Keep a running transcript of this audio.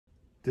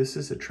This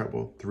is a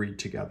treble 3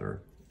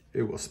 together.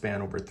 It will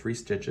span over 3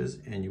 stitches,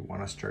 and you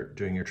want to start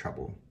doing your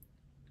treble.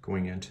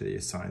 Going into the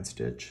assigned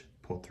stitch,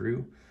 pull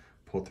through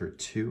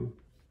 2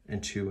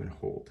 and 2 and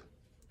hold.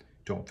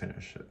 Don't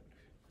finish it.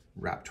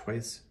 Wrap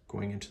twice,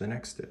 going into the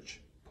next stitch.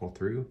 Pull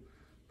through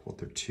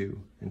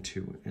 2 and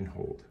 2 and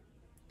hold.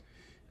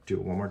 Do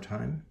it one more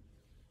time.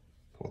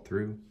 Pull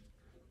through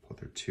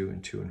 2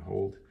 and 2 and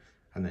hold,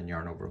 and then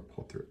yarn over,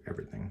 pull through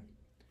everything.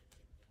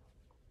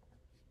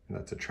 And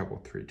that's a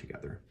treble 3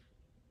 together.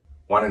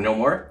 Want to know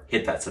more?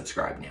 Hit that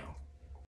subscribe now.